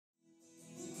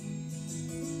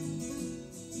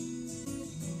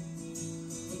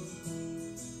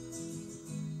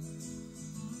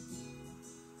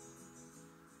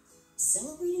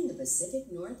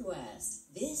Pacific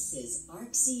Northwest. This is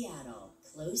ARC Seattle,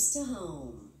 close to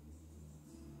home.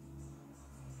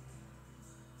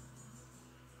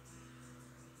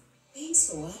 Thanks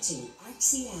for watching ARC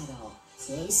Seattle,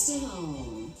 close to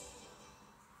home.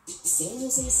 San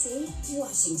Jose State,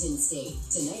 Washington State,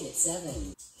 tonight at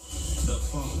 7. The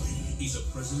following is a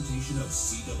presentation of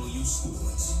CW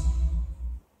Sports.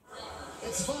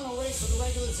 It's the final race of the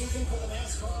regular season for the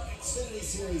NASCAR Xfinity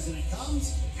Series, and it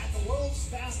comes at the world's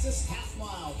fastest half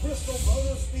mile, Bristol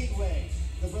Motor Speedway.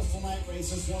 The Bristol Night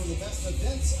Race is one of the best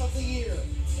events of the year,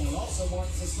 and it also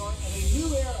marks the start of a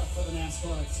new era for the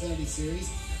NASCAR Xfinity Series.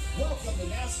 Welcome to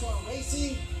NASCAR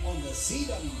Racing on the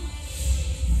CW.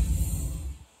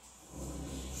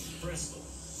 Bristol,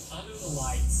 under the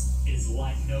lights, is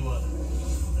like no other.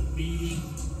 The beating,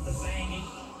 the banging,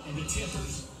 and the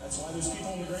tippers. That's why there's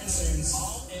people in the grandstands.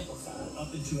 All amplified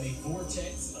up into a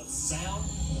vortex of sound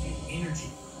and energy.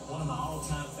 One of my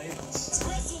all-time favorites. It's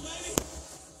Bristol, baby!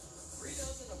 3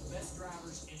 dozen of best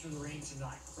drivers enter the ring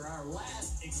tonight for our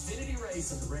last Xfinity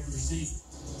race of the regular season.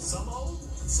 Some old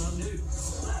and some new.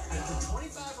 After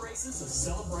 25 races of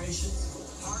celebration,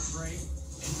 heartbreak,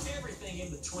 and everything in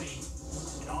between,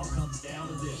 it all comes down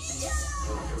to this.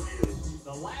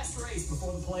 The last race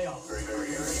before the playoffs.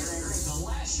 The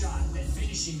last shot at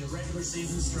finishing the regular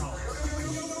season strong.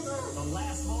 The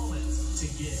last moment to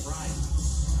get it right.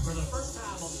 For the first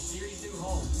time on the series' new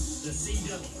home, the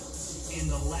CW, in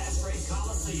the last race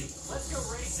Coliseum. Let's go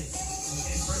racing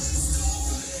in Bristol.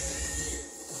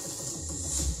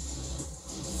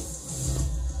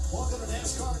 Welcome to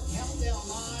NASCAR Countdown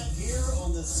Live here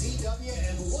on the CW,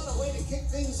 and what a way to kick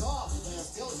things off. As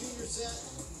Dale Jr. said,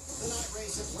 the night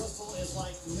race at Bristol is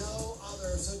like no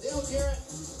other. So Dale Jarrett,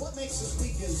 what makes this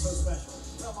weekend so special?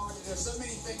 Well, Marty, there's so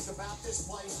many things about this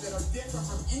place that are different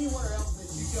from anywhere else that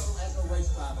you go as a race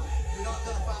driver. You're not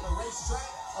going to find a racetrack,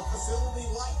 a facility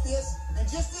like this, and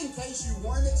just in case you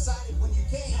weren't excited when you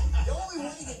came, the only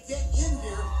way to get in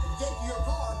here and get to your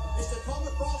car is to come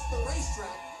across the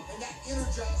racetrack. And that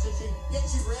energizes you,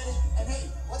 gets you ready. And hey,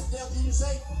 what did Dale Jr.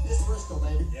 say? It's Bristol,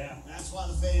 baby. Yeah, that's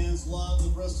why the fans love the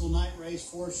Bristol Night Race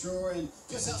for sure. And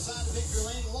just outside of Victory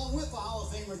Lane, along with the Hall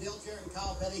of Famer Dale Jarrett and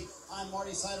Kyle Petty, I'm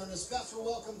Marty Sider, and a special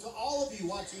welcome to all of you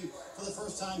watching for the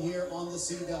first time here on the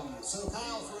CW. So,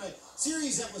 Kyle, for a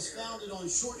series that was founded on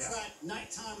short track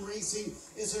nighttime racing,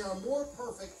 is there a more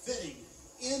perfect fitting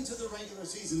into the regular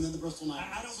season than the Bristol Night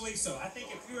Race? I don't believe so. I think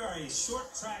if you are a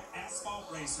short track asphalt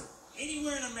racer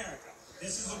anywhere in America,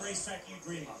 this is a racetrack you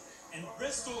dream of. And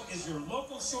Bristol is your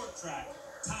local short track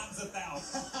times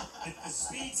 1,000. The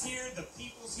speed's here, the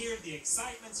people's here, the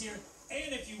excitement's here,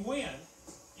 and if you win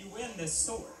this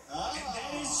sword. Oh. And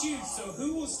that is huge. So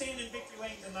who will stand in Victory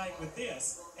Lane tonight with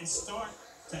this and start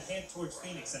to head towards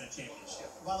Phoenix in a championship?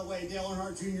 By the way, Dale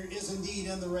Earnhardt Jr. is indeed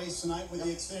in the race tonight with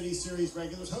the Xfinity Series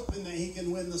regulars, hoping that he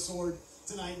can win the sword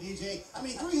tonight, DJ. I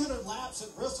mean, 300 laps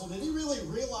at Bristol. Did he really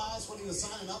realize what he was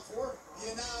signing up for?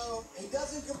 You know, he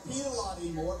doesn't compete a lot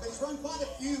anymore, but he's run quite a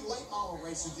few late model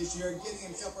races this year and getting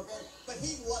himself prepared. But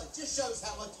he just shows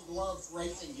how much he loves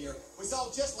racing here. We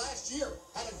saw just last year,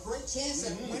 had a great chance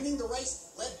at winning the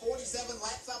race, led 47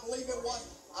 laps, I believe it was.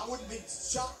 I wouldn't be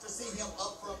shocked to see him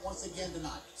up front once again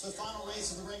tonight. So final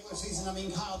race of the regular season. I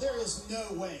mean, Kyle, there is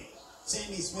no way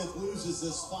Sammy Smith loses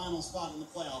this final spot in the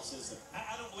playoffs, is there?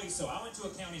 I don't believe so. I went to a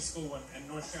county school in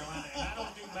North Carolina, and I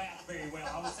don't do math very well.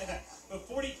 I would say that. But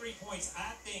 43 points,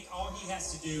 I think all he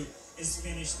has to do is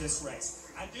finish this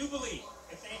race. I do believe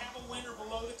if they have a winner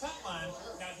below the cut line,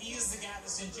 now he is the guy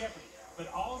that's in jeopardy.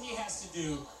 But all he has to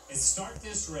do is start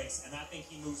this race, and I think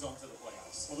he moves on to the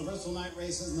playoffs. Well, the Bristol Night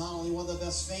Race is not only one of the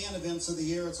best fan events of the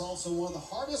year, it's also one of the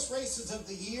hardest races of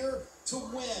the year to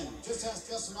win. Just ask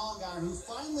Justin Allgaier, who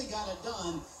finally got it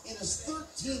done in his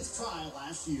 13th try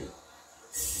last year.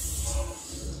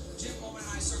 Jim Bowman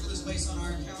and I circled this place on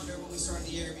our calendar when we started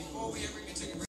the year. Before we ever even took a